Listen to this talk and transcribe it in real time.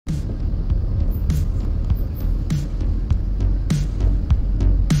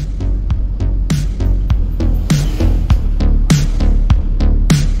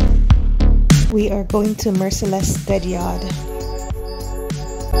We are going to Merciless dead yard.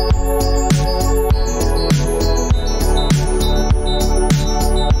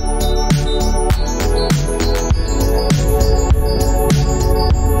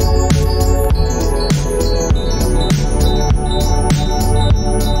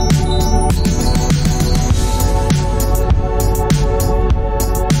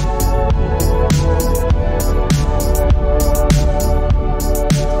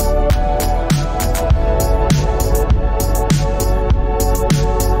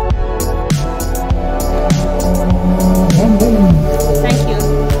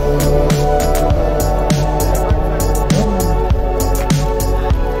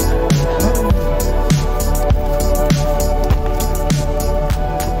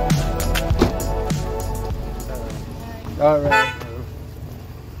 Alright.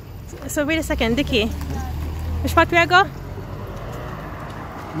 So wait a second, Dickie. Which part we are go?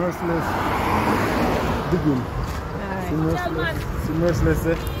 Merciless. Digging. Alright. See Merciless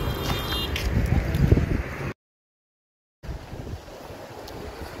there.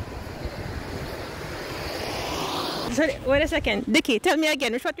 So wait a second, Dickie, tell me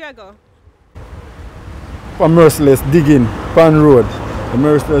again, which part we are go? From Merciless digging, Pan Road. The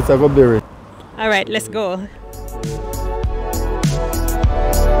Merciless I go bury. Alright, let's go.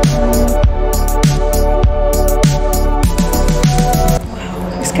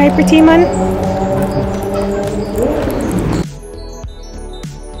 Sky pretty, man.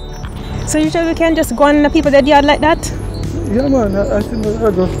 So usually we can just go on the people dead yard like that? Yeah man, I think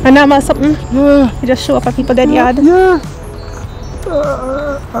I go. And now something? Yeah. You just show up at people dead yard? Yeah.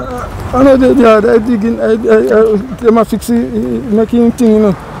 I know dead yard, I digging, I'm fixing, making thing, you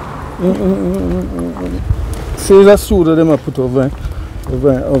know. Say that suit that they put over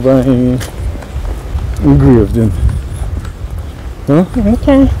in grave then. Huh?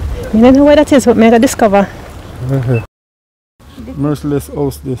 Okay. You don't know where that is, but maybe I discover. Merciless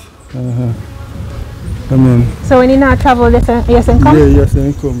house this. I mean. So when you now travel, yes and come? Yeah, yes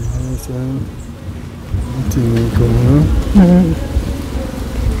and come. Yes and come. Huh?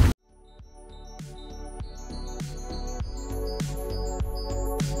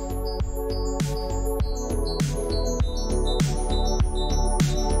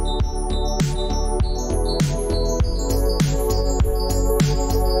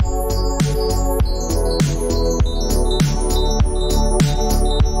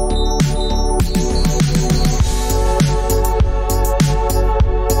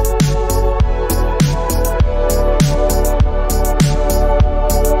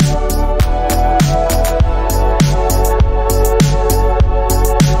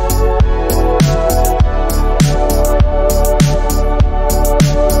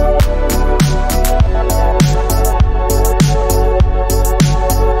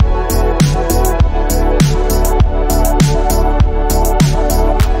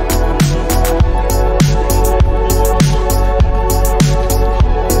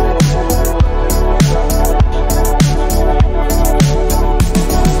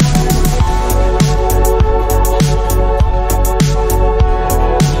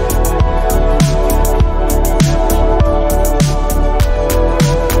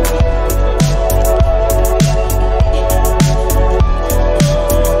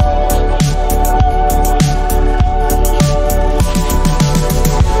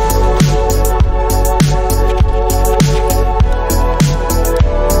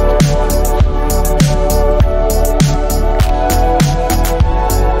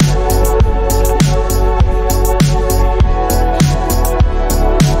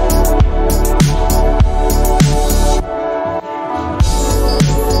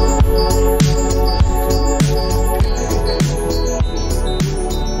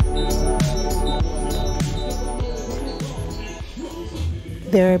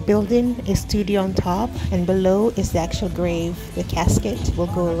 They're building a studio on top, and below is the actual grave. The casket will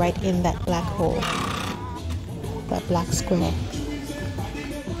go right in that black hole, that black square.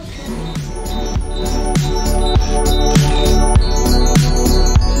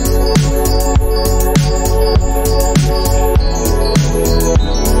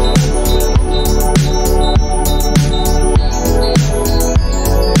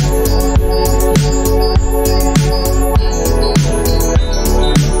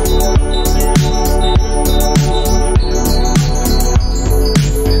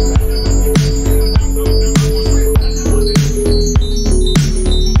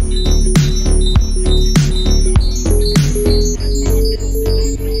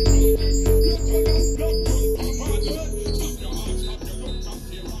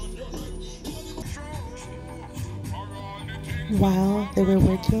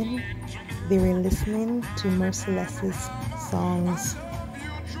 to Merciless's songs,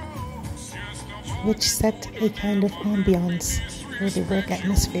 which set a kind of ambiance for the work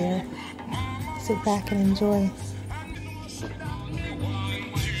atmosphere. Sit back and enjoy.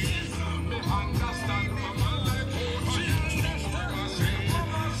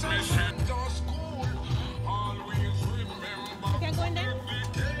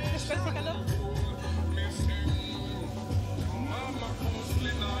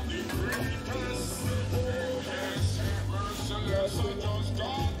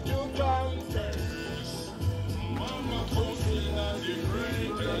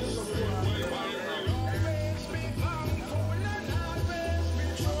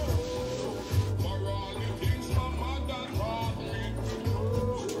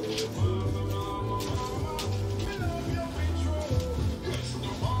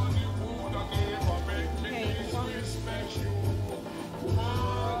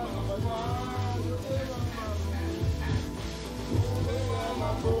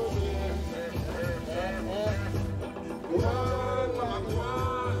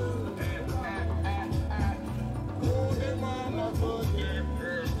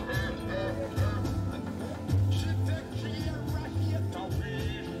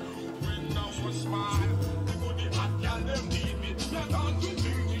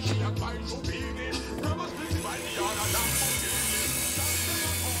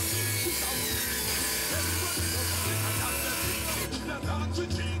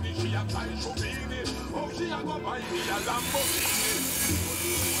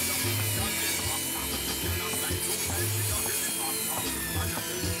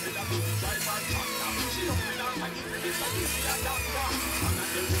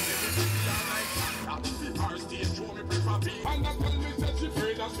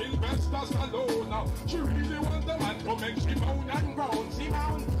 She really want the man to make she moan and groan. She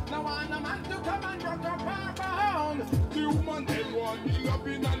moan, now want a man to come and rock up her pound. The woman them want me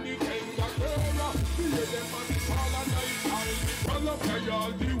loving and the tender girl. Hear them and it's all a night time. Well up there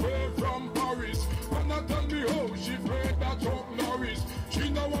all the way from Paris. And I tell me how she afraid that Chuck Norris. She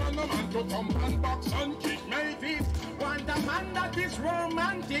no want a man to come and box and kick mateys. Want a man that is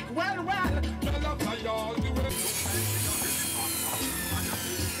romantic. Well, well up there all the way.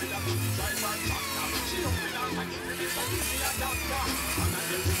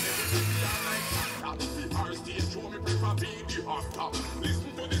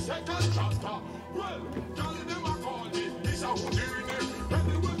 Listen to the second chapter. Well, tell them I call it. This how we doing it.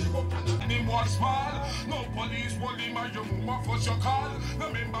 Everywhere they go, and him was small. No police will him or your mama for your call. No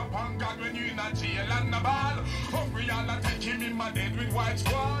member pan God when you in a jail and a ball. Hungry all I take him in my dead with white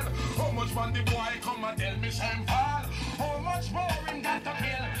squad. How much man the boy come and tell me same fall? How much more him got to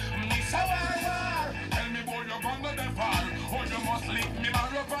kill? Miss a war. Tell me boy you're gonna the far. Or you must lick me mar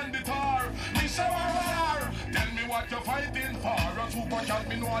up on the tar. Miss a war. Tell me what you're fighting for. A super cat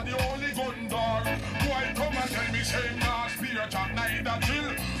me know the only gun door. Boy come and tell me same now spear chat neither chill.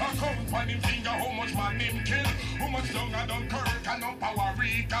 I come from him finger how much man him kill. How much longer Dunkirk and up Power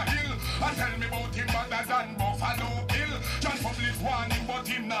Rica Hill. And tell me about him better than Buffalo Bill. John Public want him but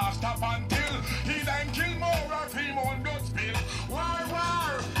him not stop until he then kill more of him on blood spill. War,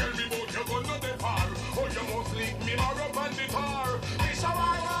 war. Tell me about your gun not the far. Or you must lick me more up on the tar. It's a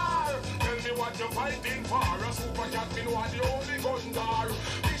war, war. Tell me what you're fighting for. A super cat me know the only gun door.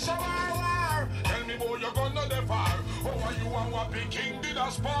 It's a war, war. Tell me boy you're gonna the far. How are you and what big king did a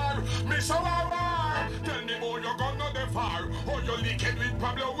spar? Miss a war, war. Tell me boy you're gonna the far. How you lick it with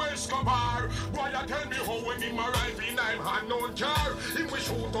Pablo Escobar. Boy you tell me how when him arrive in I'm hand no jar. Him we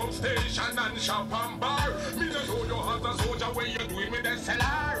shoot on station and shop and bar. Me no show you as a soldier when you doing with the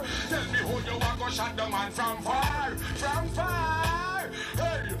cellar. Tell me how you walk or shot the man from far. From far.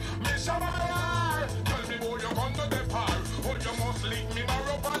 Hey, Miss a war, war. Tell me boy you're gonna the far. How you must lick me mar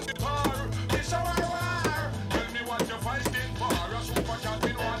up on the tar. Miss a war, war. Tell me what you're fighting for. A super cat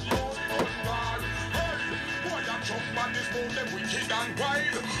me know the only one door. Hey, boy you jump on this boat them wicked and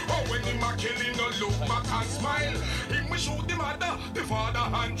wild. Oh when him a kill him no look back and smile. Him we shoot the mother, the father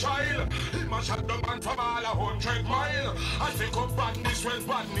and child. Him a shot the man from all 100 mile. I pick up badness when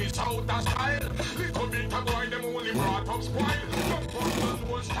badness out of style. Little bit of boy them only brought up spoil. But man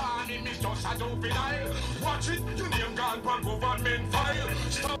was standing is just a juvenile. Watch it, you name gone for government file.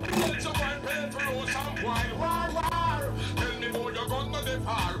 Stop the kids of one pen for rose and wine. War, war. Tell me boy you're gonna the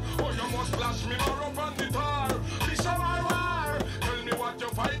far. Or you must flash me more up on the tar. This a war, war. Tell me what you're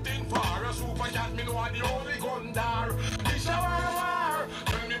fighting for. A super cat me know the only gun there. This a war, war.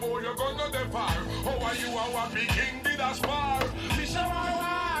 Tell me boy you're gonna the far. How are you and what big king did a spar? This a war,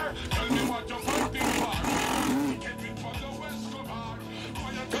 war. Tell me what you're fighting for. Get me for the Escobar.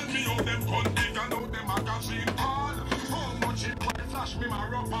 Why you tell me how them gun big and how them a me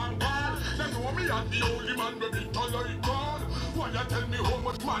marry up and ball. They know me as the only man with it all I call. Why you tell me how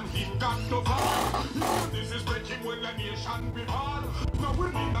much man he got to fall? This is breaking when the nation be fall. Now we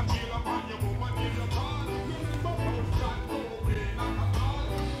need a jail upon your woman in your call. Remember how that go away not at all.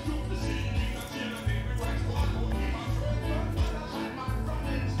 You be seeing in a jail and everywhere it's all. Who give a straight man, but a shot man from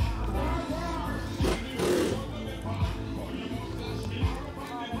inside. War. Anyway, you know the part. Oh, you must last me up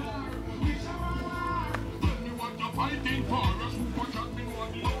on the bar. It's a war. Tell me what you're fighting for. A super shot me know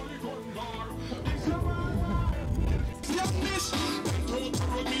the only gun door. It's a war. Youngness, them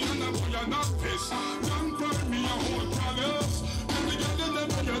told me and a boy a not piss. Don't tell me a whole callous. And the girl in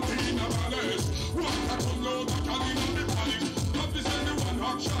them a get in a malice. What a to know that I in the palace. Love is anyone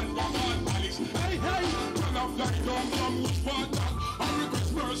action, but all palace. Hey, hey, turn off like down from which part that. I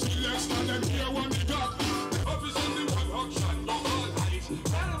request merciless, and them hear what me got. Love is anyone action, but all palace.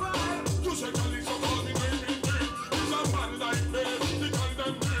 Well, well, you say palace, so call me baby. It's a man like me, the girl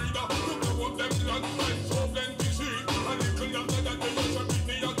them need. To blow up them land, and so plenty seed. A little after that they just a beat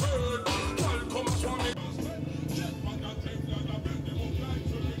me a third. Girl come and show me. Just man that take blood and bend them up like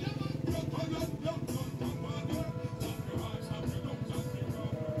tree. Blood on your blood, blood on my door. Stop your heart, stop your lungs, stop your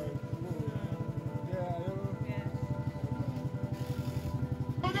heart.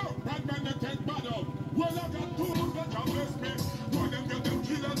 Bad man they take bad up. Well I got two that arrest me. One them get them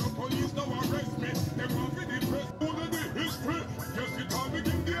killed and the police now arrest me. They want me the press, all of the history. Just the time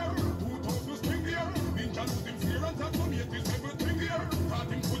begin there. 2000 spring there. Ninja lose him fear and that from 87 thing here. Thought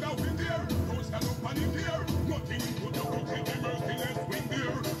him could have been there. Don't stand up and in there. Nothing could have put in the merciless win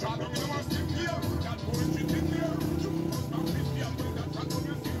there. Try to get our stick here. That poetry in there. You must not miss the apple that try to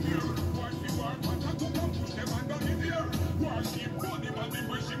miss in here. Why the war man try to come push them and down in there. Why keep body man the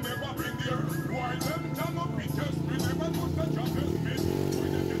wish him never been there. Why them turn up me test me. Never know such a test me. Why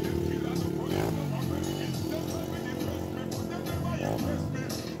they get them kill and the police never arrest me. That's why we depress me. But they never impress me.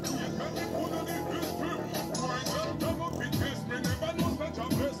 Create me the food of the history. Why them turn up me test me. Never know such a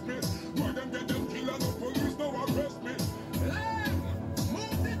test me. Why them get them kill and the police now arrest me.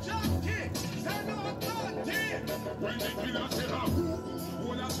 Move the junkie. Send out the when the killer say a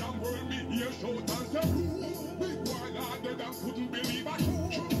who that damn world me hear shout and say big boy lad dead and couldn't believe a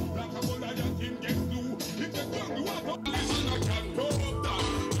like a one of your team get through. If they don't do what listen I can't go up that.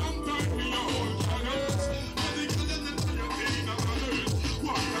 Don't find me a whole challenge. And the killer them to your team and others.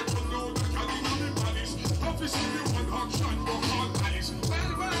 What I don't know that can in the palace. Officer you one action go call palace.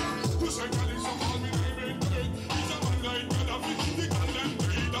 Well, to say palace so call me name it. He's a man like Gaddafi. The call them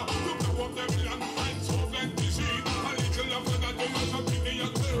leader. To blow up them land and so plenty seed. A little after that they must have been a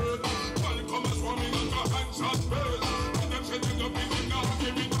third. One come as one in the hands and birds. And them say they don't be in the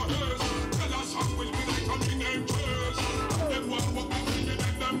give me the hers. Tell us how will be like a name church. And them one walk with me in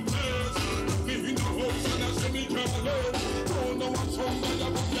them place. Me in the house and I say me can't live. Don't know what's wrong with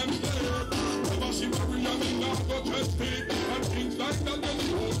them dead. Never see Maria in the go test it. And things like that then the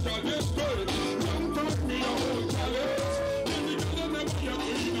whole girl is good. Don't talk me a whole chalice. Then the girl never get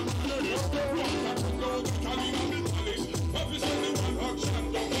in the place. What I can know that can in the palace. Obviously the one action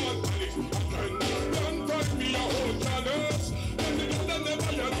don't call palace. And then don't talk me a whole chalice. Then the girl never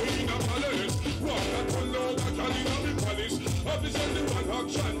get in the palace. What I can know that can in the palace. Obviously the one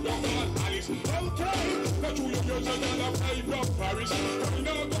action don't call palace. Okay, but you your girls are gonna fly from Paris. Coming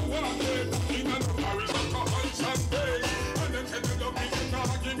out the water, in and Paris. Sunday, and then said to the people, now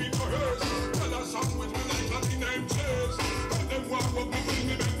give me the hers. Tell us some with me like nothing name chairs. And then walk up with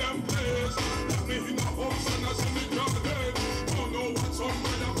me in them place. Let me in the house and I see me garden. Don't know what's on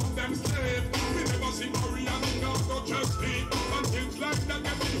when I put them slave. We never see Maria and now go just eat. And things like that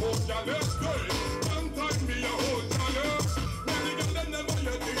get me whole jealous. Don't time me a whole jealous. When the girl them never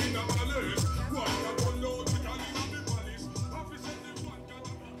yet in a palace. Why I don't know the girl in the palace. Officer the one girl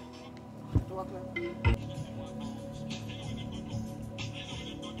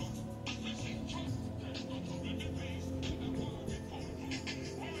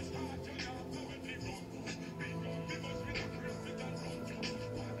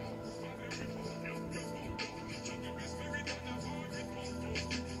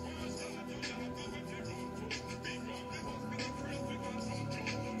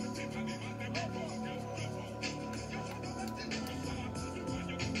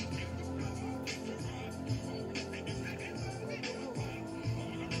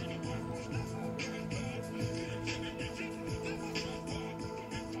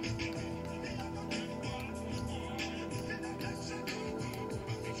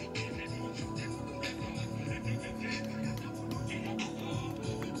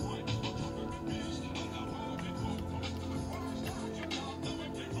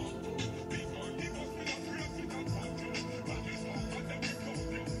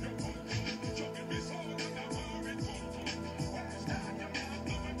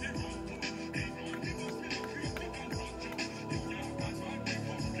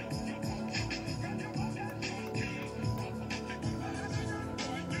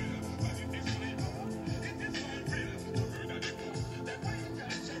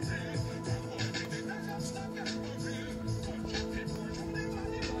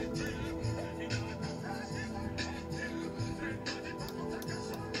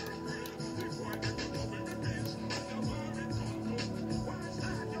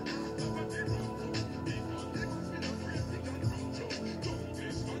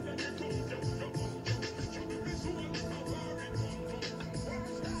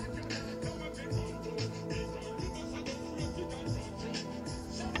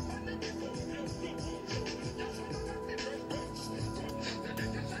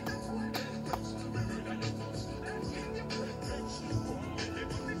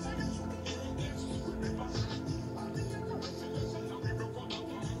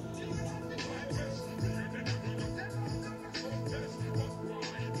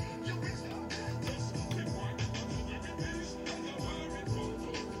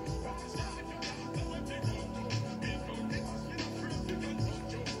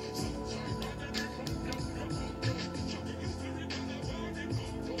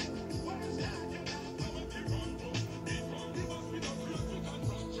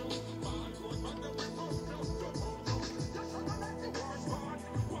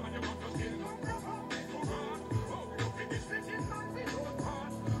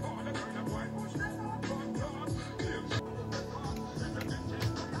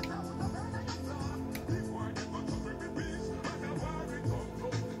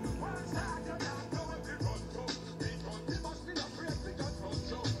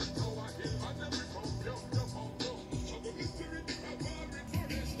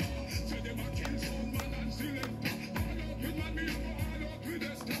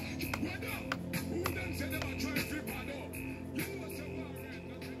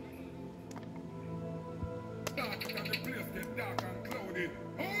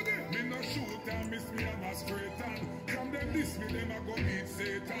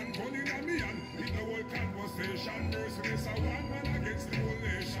station. Merciless, a one man against the whole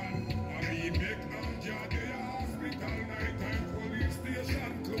nation. I mean, make Amja, they are hospital, nighttime police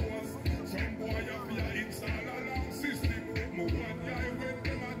station close. Some boy up here install alarm system. Move one guy when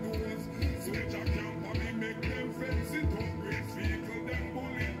them a doors. Soldier camp and me make them fence it up. Great vehicle, them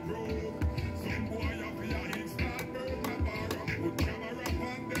bulletproof. Some boy up here install burger bar. Put camera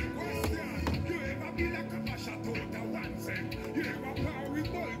on them question. You ever be like a mash out of 1 cent? You ever power with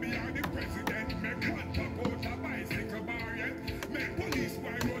ball behind the president? Make one pop out a bicycle barrier. Make police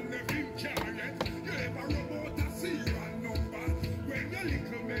boy run the film chariot. You ever rub out a serial number? When your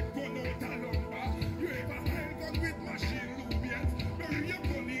little make gun out a lumber. You ever hide gun with machine lube yet? Bury your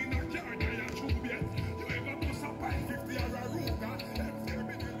gun in a car that you tube yet? You ever bust a 550 or a Ruger?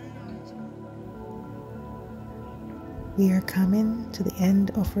 We are coming to the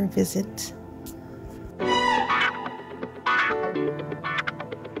end of our visit.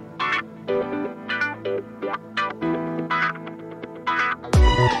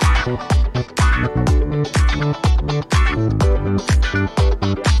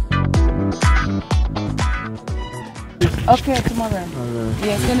 Okay, tomorrow.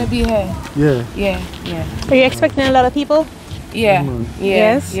 Yeah, it's gonna be here. Yeah. Yeah, yeah. Are you expecting a lot of people? Yeah, yeah.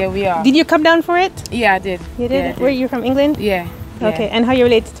 Yes? Yeah, we are. Did you come down for it? Yeah, I did. You did? Yeah, I Where you from England? Yeah. Yeah. Okay, and how you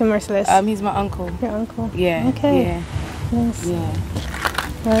related to Merciless? He's my uncle. Your uncle? Yeah. Okay. Yeah. Nice. Yeah.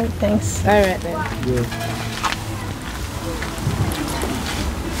 Alright, thanks. All right then. Yeah.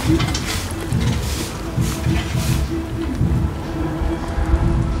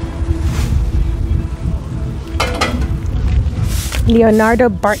 Leonardo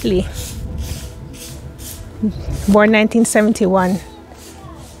Bartley, born 1971.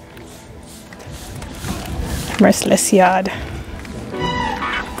 Merciless yard.